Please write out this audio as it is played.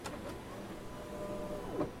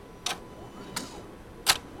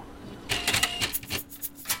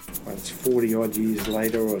40 odd years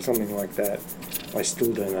later or something like that, I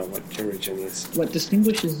still don't know what Terrigen is. What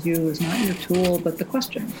distinguishes you is not your tool, but the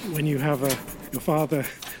question. When you have your father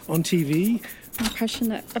on TV. I'm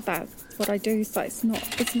passionate about what I do, so it's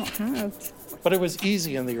not hard. But it was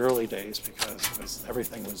easy in the early days because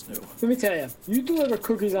everything was new. Let me tell you, you deliver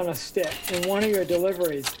cookies on a stick, and one of your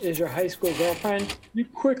deliveries is your high school girlfriend, you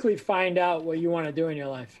quickly find out what you want to do in your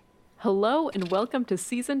life. Hello and welcome to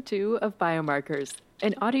Season 2 of Biomarkers,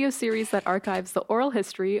 an audio series that archives the oral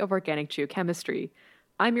history of organic geochemistry.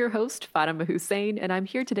 I'm your host, Fatima Hussein, and I'm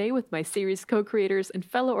here today with my series co-creators and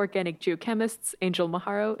fellow organic geochemists, Angel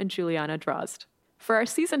Maharo and Juliana Drozd. For our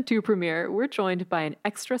Season 2 premiere, we're joined by an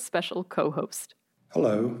extra special co-host.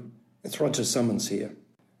 Hello, it's Roger Summons here.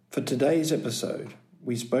 For today's episode,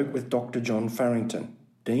 we spoke with Dr. John Farrington,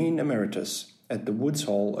 Dean Emeritus at the Woods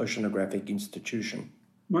Hole Oceanographic Institution.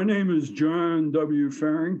 My name is John W.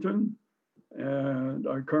 Farrington, and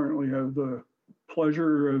I currently have the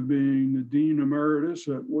pleasure of being the Dean Emeritus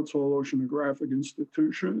at Woods Hole Oceanographic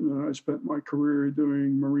Institution, and I spent my career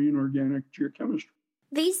doing marine organic geochemistry.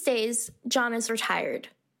 These days, John is retired,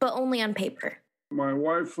 but only on paper. My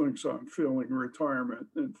wife thinks I'm feeling retirement.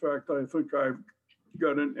 In fact, I think I've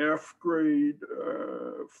got an F grade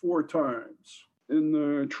 4 times. In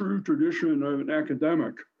the true tradition of an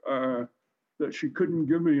academic, that she couldn't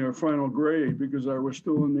give me a final grade because I was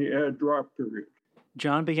still in the add-drop period.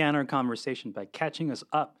 John began our conversation by catching us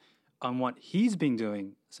up on what he's been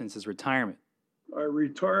doing since his retirement. I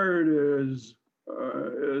retired as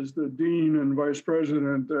the dean and vice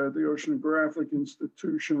president at the Oceanographic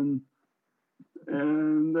Institution,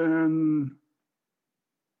 and then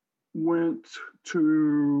we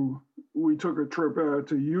took a trip out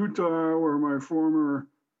to Utah where my former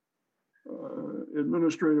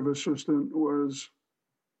administrative assistant was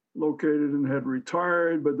located and had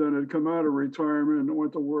retired, but then had come out of retirement and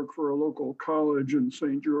went to work for a local college in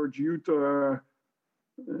St. George, Utah.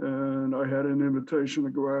 And I had an invitation to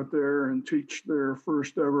go out there and teach their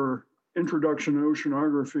first ever introduction to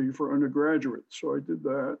oceanography for undergraduates. So I did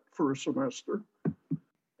that for a semester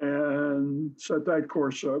and set that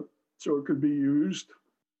course up so it could be used.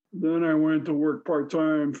 Then I went to work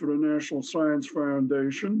part-time for the National Science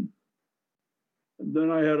Foundation. And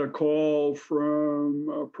then I had a call from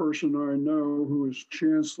a person I know who is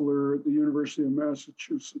chancellor at the University of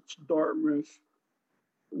Massachusetts, Dartmouth,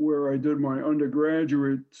 where I did my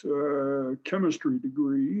undergraduate chemistry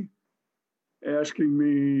degree, asking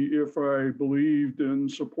me if I believed in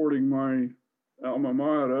supporting my alma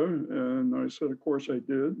mater. And I said, of course I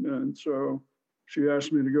did. And so she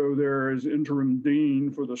asked me to go there as interim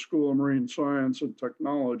dean for the School of Marine Science and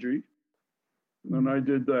Technology. And I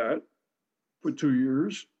did that for 2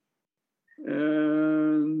 years.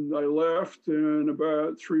 And I left, and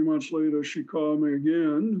about 3 months later, she called me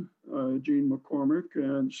again, Jean McCormick,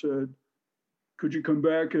 and said, could you come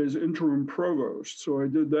back as interim provost? So I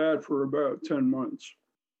did that for about 10 months.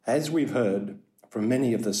 As we've heard from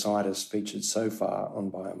many of the scientists featured so far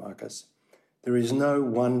on Biomarkers, there is no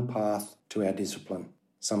one path to our discipline.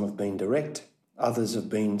 Some have been direct, others have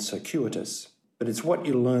been circuitous, but it's what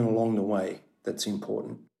you learn along the way that's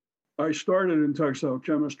important. I started in textile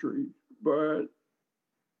chemistry, but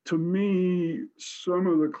to me, some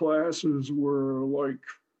of the classes were like,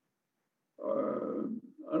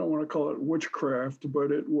 I don't want to call it witchcraft, but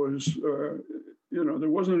it was, there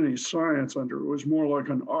wasn't any science under it. It was more like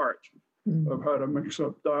an art of how to mix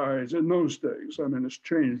up dyes in those days. I mean, it's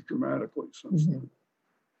changed dramatically since then.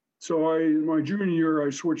 So in my junior year, I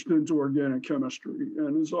switched into organic chemistry,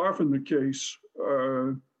 and as often the case,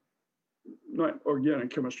 not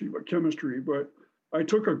organic chemistry, but chemistry, but I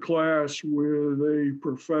took a class with a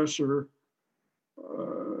professor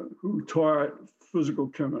who taught physical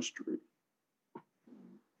chemistry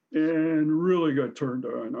and really got turned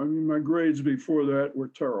on. I mean, my grades before that were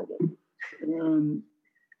terrible. And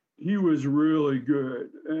he was really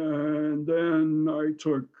good. And then I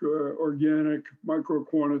took organic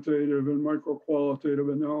micro-quantitative and micro-qualitative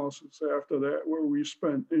analysis after that, where we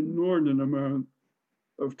spent inordinate amount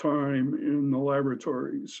of time in the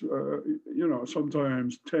laboratories,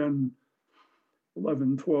 sometimes 10,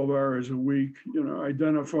 11, 12 hours a week,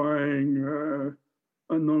 identifying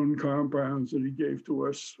unknown compounds that he gave to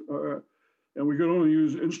us. And we could only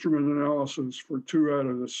use instrument analysis for 2 out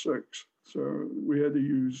of the 6. So we had to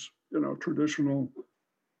use, traditional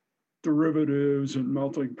derivatives and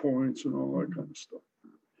melting points and all that kind of stuff.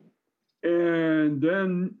 And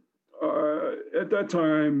then at that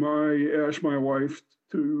time, I asked my wife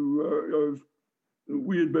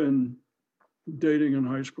we had been dating in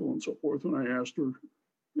high school and so forth, and I asked her,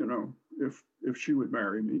 if she would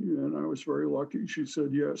marry me, and I was very lucky. She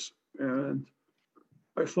said yes. And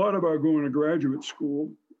I thought about going to graduate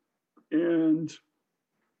school, and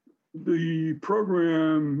the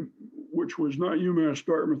program, which was not UMass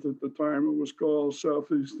Dartmouth at the time, it was called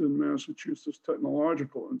Southeastern Massachusetts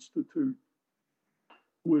Technological Institute,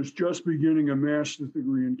 was just beginning a master's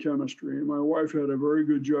degree in chemistry. And my wife had a very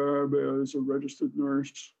good job as a registered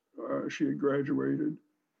nurse. She had graduated.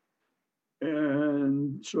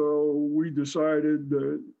 And so we decided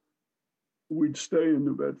that we'd stay in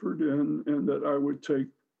New Bedford and that I would take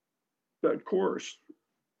that course.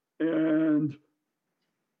 And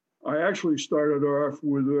I actually started off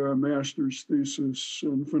with a master's thesis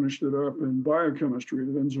and finished it up in biochemistry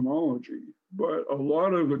and enzymology. But a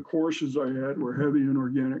lot of the courses I had were heavy in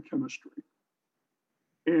organic chemistry.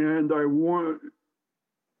 And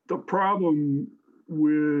the problem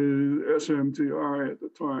with SMTI at the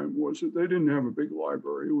time was that they didn't have a big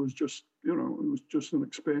library. It was just, it was just an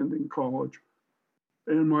expanding college.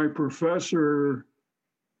 And my professor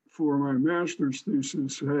for my master's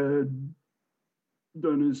thesis had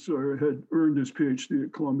earned his PhD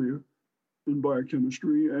at Columbia in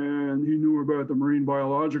biochemistry, and he knew about the Marine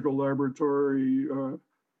Biological Laboratory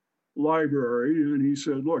library, and he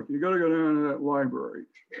said, look, you got to go down to that library.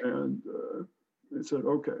 And I said,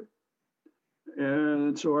 okay.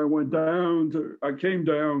 And so I came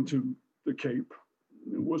down to the Cape.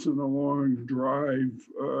 It wasn't a long drive.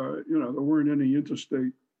 There weren't any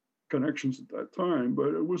interstate connections at that time,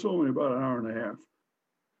 but it was only about an hour and a half.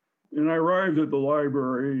 And I arrived at the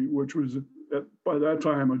library, which was by that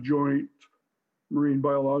time a joint Marine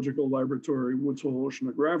Biological Laboratory, Woods Hole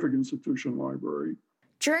Oceanographic Institution library.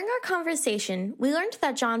 During our conversation, we learned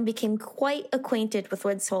that John became quite acquainted with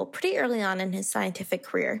Woods Hole pretty early on in his scientific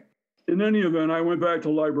career. In any event, I went back to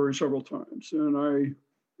the library several times, and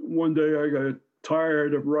one day I got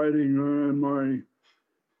tired of writing on my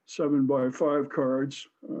 7x5 cards.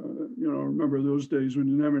 Remember those days when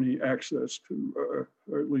we didn't have any access to, or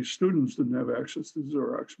at least students didn't have access to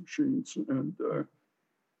Xerox machines. And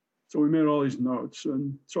so we made all these notes.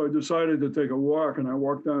 And so I decided to take a walk, and I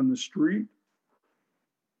walked down the street.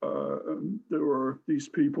 There were these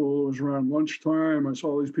people, it was around lunchtime. I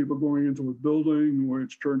saw these people going into a building,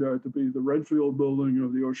 which turned out to be the Redfield building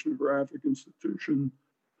of the Oceanographic Institution.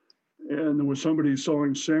 And there was somebody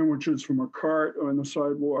selling sandwiches from a cart on the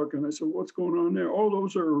sidewalk. And I said, what's going on there? Oh,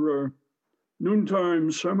 those are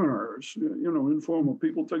noontime seminars, informal.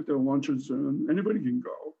 People take their lunches and anybody can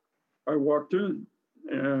go. I walked in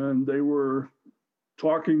and they were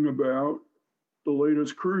talking about the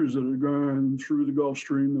latest cruise that had gone through the Gulf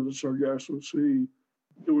Stream to the Sargasso Sea,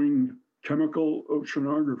 doing chemical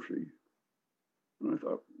oceanography. And I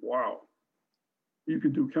thought, wow, you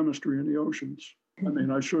can do chemistry in the oceans. I mean,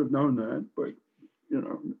 I should have known that, but,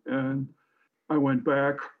 and I went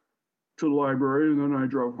back to the library and then I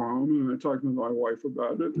drove home and I talked with my wife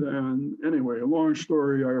about it. And anyway, a long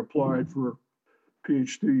story, I applied for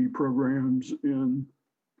PhD programs in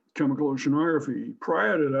chemical oceanography.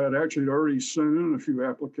 Prior to that, actually, I'd already sent in a few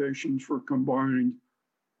applications for combined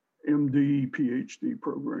MD PhD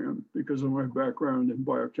program because of my background in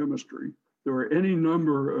biochemistry. There are any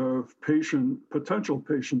number of potential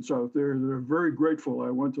patients out there that are very grateful I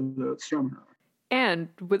went to that seminar. And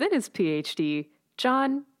within his PhD,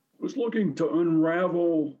 John was looking to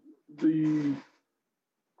unravel the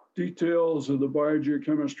details of the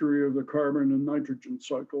biogeochemistry of the carbon and nitrogen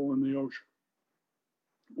cycle in the ocean,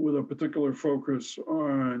 with a particular focus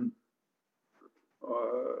on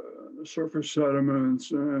the surface sediments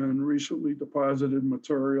and recently deposited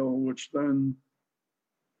material, which then,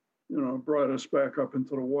 brought us back up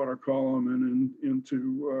into the water column and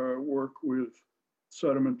into work with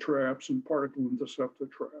sediment traps and particle interceptor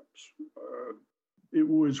traps. It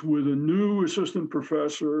was with a new assistant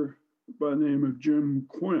professor by the name of Jim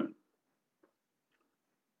Quinn.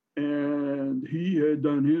 And he had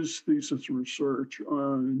done his thesis research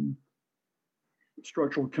on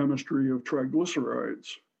structural chemistry of triglycerides.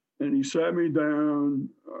 And he sat me down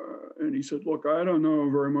and he said, look, I don't know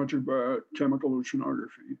very much about chemical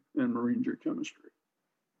oceanography and marine geochemistry.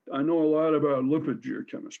 I know a lot about lipid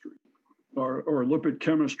geochemistry or lipid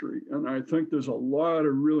chemistry. And I think there's a lot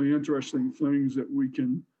of really interesting things that we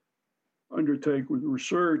can undertake with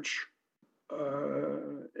research.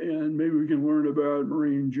 And maybe we can learn about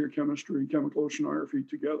marine geochemistry, chemical oceanography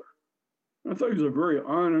together. I thought he was a very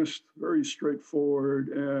honest, very straightforward,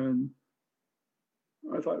 and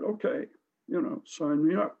I thought, okay, sign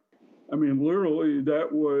me up. I mean, literally,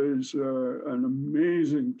 that was an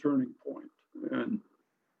amazing turning point. And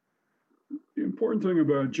the important thing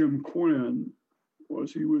about Jim Quinn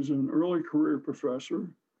was he was an early career professor.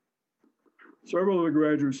 Several of the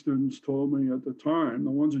graduate students told me at the time,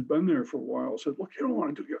 the ones who'd been there for a while, said, look, you don't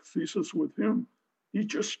want to do your thesis with him. He's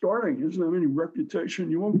just starting. He doesn't have any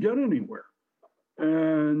reputation. You won't get anywhere.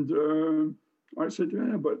 And I said,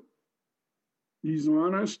 yeah, but he's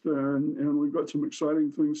honest, and we've got some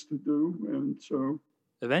exciting things to do. And so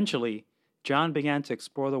Eventually, John began to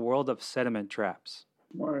explore the world of sediment traps.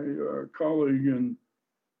 my colleague in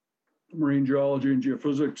marine geology and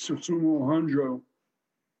geophysics, Susumu Hanjo,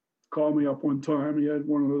 called me up one time. He had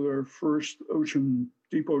one of their first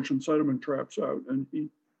deep ocean sediment traps out, and he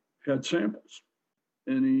had samples.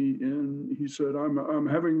 And he said, I'm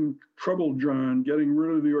having trouble, John, getting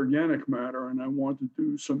rid of the organic matter, and I want to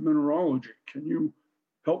do some mineralogy. Can you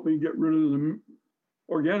help me get rid of the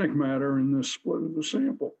organic matter in this split of the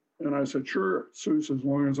sample? And I said, sure, Seuss, as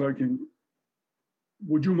long as I can.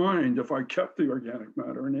 Would you mind if I kept the organic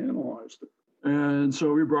matter and analyzed it? And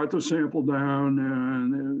so we brought the sample down,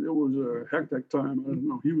 and it was a hectic time. I don't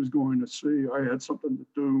know, he was going to sea. I had something to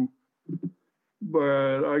do.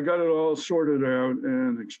 But I got it all sorted out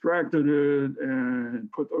and extracted it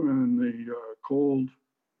and put them in the cold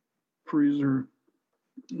freezer.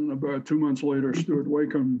 And about 2 months later, Stuart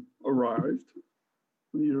Wakeham arrived.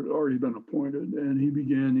 He had already been appointed, and he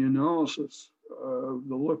began the analysis of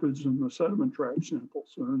the lipids in the sediment trap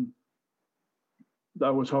samples. And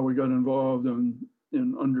that was how we got involved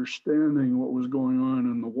in understanding what was going on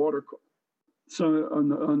in the water column. So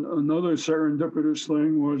another serendipitous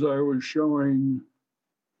thing was I was showing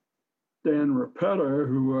Dan Rapetta,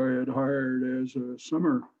 who I had hired as a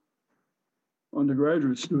summer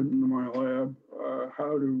undergraduate student in my lab,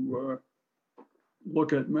 how to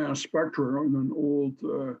look at mass spectra on an old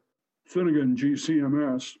Finnegan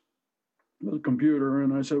GCMS with a computer.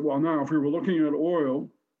 And I said, well, now if we were looking at oil,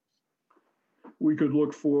 we could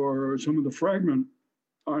look for some of the fragment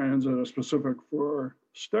ions that are specific for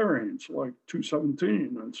steranes, like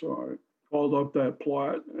 217. And so I called up that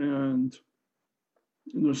plot, and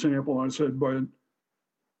in the sample I said, but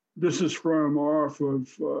this is from off of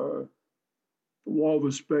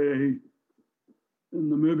Walvis Bay in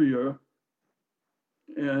Namibia,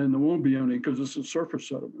 and there won't be any because this is surface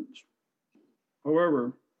sediments.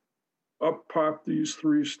 However, up popped these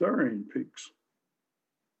 3 sterane peaks.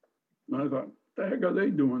 And I thought, what the heck are they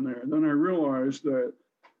doing there? And then I realized that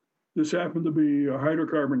this happened to be a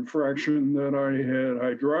hydrocarbon fraction that I had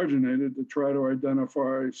hydrogenated to try to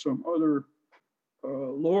identify some other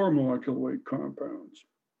lower molecular weight compounds.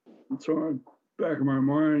 And so back in my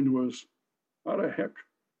mind was, how the heck?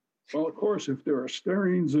 Well, of course, if there are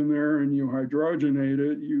steranes in there and you hydrogenate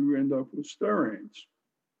it, you end up with steranes.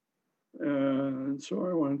 And so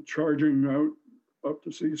I went charging out up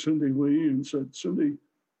to see Cindy Lee and said, Cindy,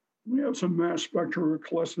 we have some mass spectra of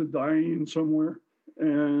cholestadiene somewhere.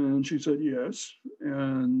 And she said, yes.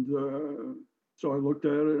 And so I looked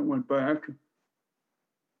at it and went back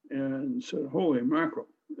and said, holy mackerel.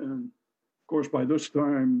 And of course, by this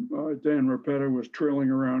time, Dan Rapetta was trailing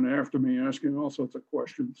around after me, asking all sorts of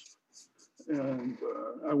questions. And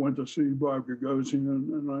I went to see Bob Gagosian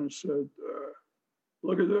and I said,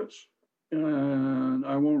 look at this. And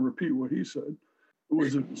I won't repeat what he said. It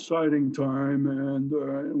was an exciting time, and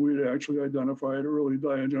we'd actually identified early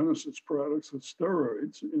diagenesis products of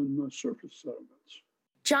steroids in the surface sediments.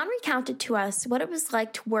 John recounted to us what it was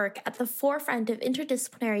like to work at the forefront of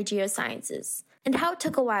interdisciplinary geosciences and how it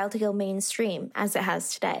took a while to go mainstream as it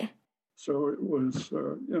has today. So it was,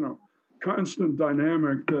 constant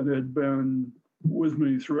dynamic that had been with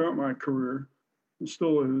me throughout my career, and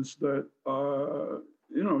still is, that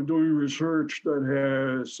doing research that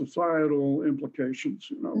has societal implications,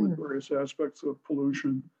 with various aspects of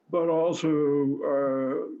pollution, but also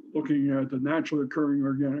looking at the naturally occurring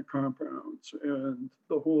organic compounds and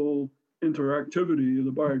the whole interactivity of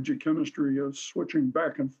the biogeochemistry of switching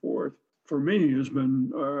back and forth, for me, has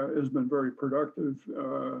been very productive.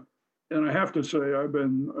 And I have to say, I've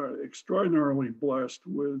been extraordinarily blessed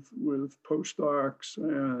with postdocs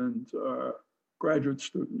and graduate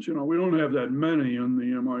students. We don't have that many in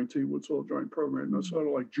the MIT Woods Hole Joint Program. They're sort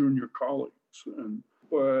of like junior colleagues,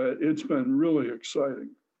 but it's been really exciting.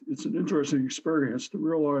 It's an interesting experience to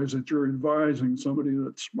realize that you're advising somebody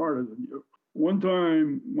that's smarter than you. One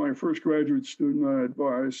time, my first graduate student I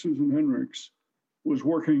advised, Susan Henricks, was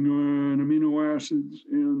working on amino acids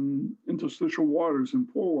in interstitial waters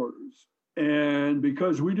and pore waters. And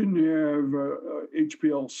because we didn't have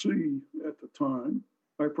HPLC at the time,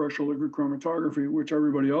 high pressure liquid chromatography, which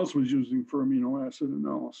everybody else was using for amino acid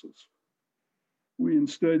analysis, we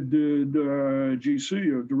instead did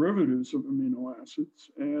GC, of derivatives of amino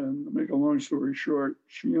acids. And to make a long story short,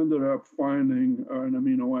 she ended up finding an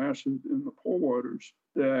amino acid in the pore waters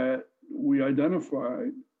that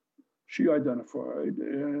she identified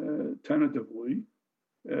tentatively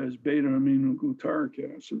as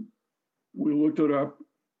beta-aminoglutaric acid. We looked it up,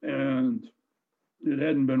 and it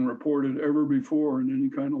hadn't been reported ever before in any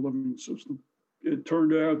kind of living system. It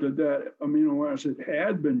turned out that that amino acid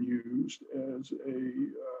had been used as a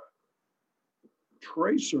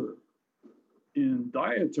tracer in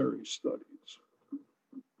dietary studies.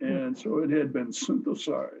 And so it had been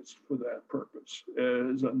synthesized for that purpose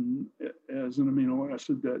as an amino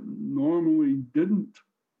acid that normally didn't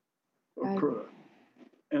occur.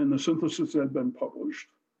 And the synthesis had been published.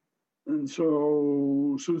 And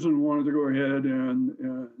so Susan wanted to go ahead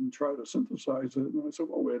and try to synthesize it. And I said,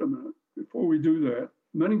 well, wait a minute. Before we do that,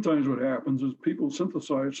 many times what happens is people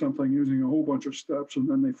synthesize something using a whole bunch of steps, and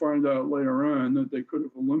then they find out later on that they could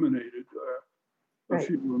have eliminated a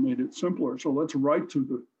few or made it simpler. So let's write to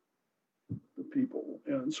the people.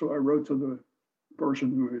 And so I wrote to the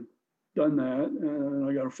person who had done that, and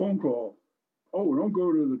I got a phone call. Oh, don't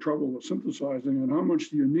go to the trouble of synthesizing, and how much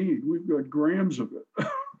do you need? We've got grams of it.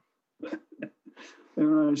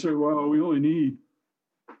 And I said, well, we only need,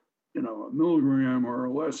 a milligram or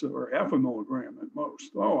less, or half a milligram at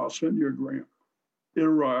most. Oh, I'll send you a gram. It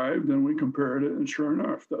arrived, and we compared it, and sure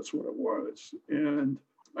enough, that's what it was. And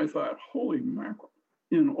I thought, holy mackerel.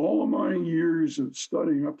 In all of my years of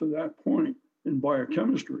studying up to that point in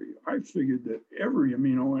biochemistry, I figured that every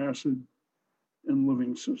amino acid in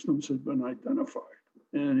living systems had been identified.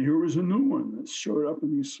 And here was a new one that showed up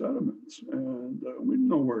in these sediments, and we didn't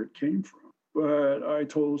know where it came from. But I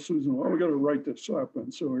told Susan, well, we got to write this up.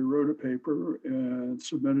 And so we wrote a paper and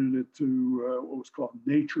submitted it to what was called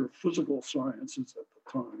Nature Physical Sciences at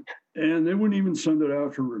the time. And they wouldn't even send it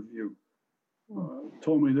out for review.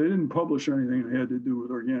 Told me they didn't publish anything that had to do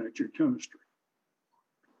with organic geochemistry.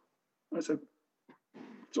 I said,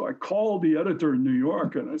 so I called the editor in New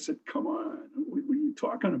York and I said, come on, what are you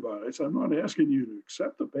talking about? I said, I'm not asking you to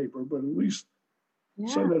accept the paper, but at least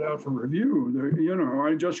send it out for review.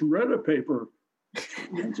 I just read a paper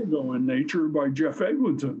months ago in Nature by Jeff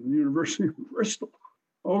Eglinton, the University of Bristol.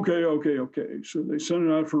 Okay. So they sent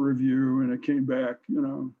it out for review and it came back,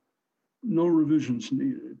 no revisions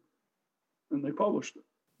needed. And they published it.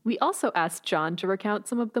 We also asked John to recount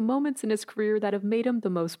some of the moments in his career that have made him the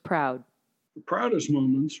most proud. The proudest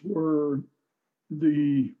moments were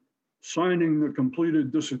the signing the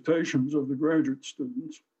completed dissertations of the graduate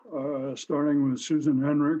students, starting with Susan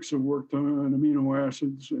Henricks, who worked on amino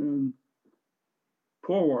acids and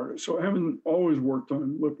pore water. So I haven't always worked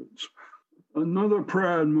on lipids. Another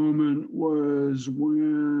proud moment was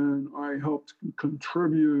when I helped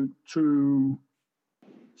contribute to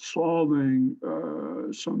solving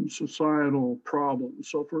some societal problems.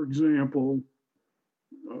 So, for example,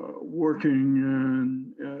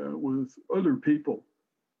 working with other people,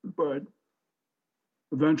 but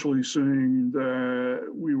eventually seeing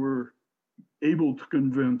that we were able to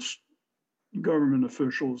convince government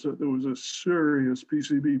officials that there was a serious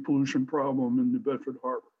PCB pollution problem in New Bedford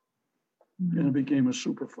Harbor. Mm-hmm. And it became a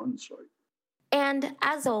Superfund site. And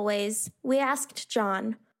as always, we asked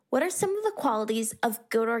John, what are some of the qualities of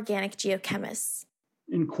good organic geochemists?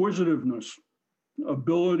 Inquisitiveness,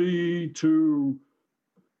 ability to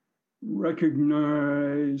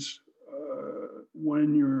recognize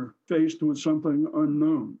when you're faced with something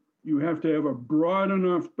unknown. You have to have a broad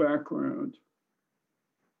enough background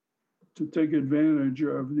to take advantage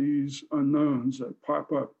of these unknowns that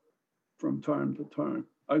pop up from time to time.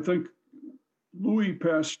 I think Louis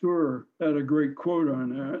Pasteur had a great quote on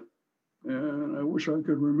that. And I wish I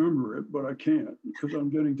could remember it, but I can't because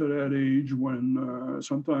I'm getting to that age when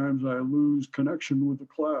sometimes I lose connection with the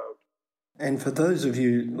cloud. And for those of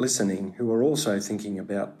you listening who are also thinking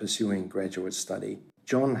about pursuing graduate study,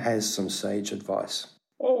 John has some sage advice.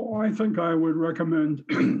 Oh, I think I would recommend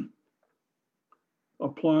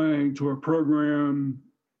applying to a program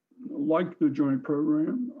like the joint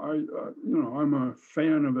program. I'm a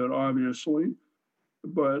fan of it, obviously,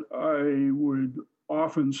 but I would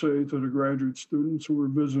often say to the graduate students who were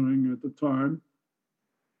visiting at the time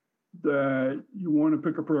that you want to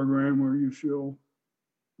pick a program where you feel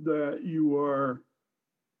that you are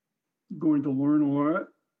going to learn a lot,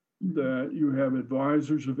 that you have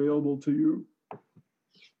advisors available to you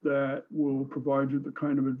that will provide you the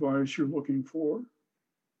kind of advice you're looking for.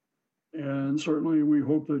 And certainly we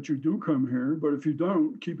hope that you do come here, but if you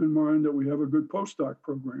don't, keep in mind that we have a good postdoc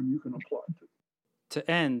program you can apply to. To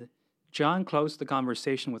end, John closed the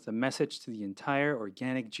conversation with a message to the entire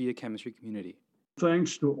organic geochemistry community.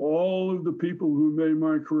 Thanks to all of the people who made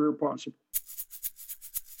my career possible.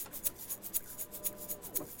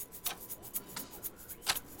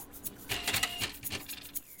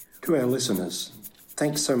 To our listeners,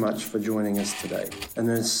 thanks so much for joining us today. And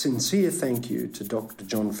a sincere thank you to Dr.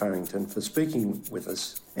 John Farrington for speaking with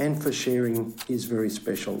us and for sharing his very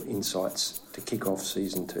special insights to kick off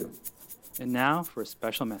Season 2. And now for a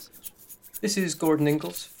special message. This is Gordon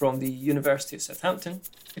Ingalls from the University of Southampton.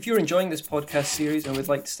 If you're enjoying this podcast series and would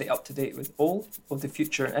like to stay up to date with all of the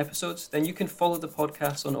future episodes, then you can follow the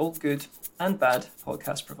podcast on all good and bad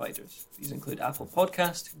podcast providers. These include Apple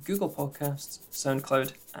Podcast, Google Podcasts,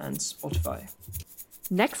 SoundCloud, and Spotify.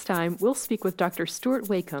 Next time, we'll speak with Dr. Stuart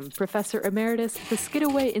Wakeham, Professor Emeritus at the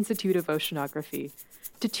Skidaway Institute of Oceanography.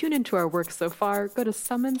 To tune into our work so far, go to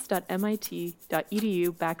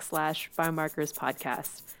summons.mit.edu/biomarkers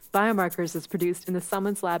podcast. Biomarkers is produced in the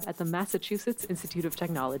Summons Lab at the Massachusetts Institute of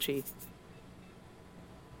Technology.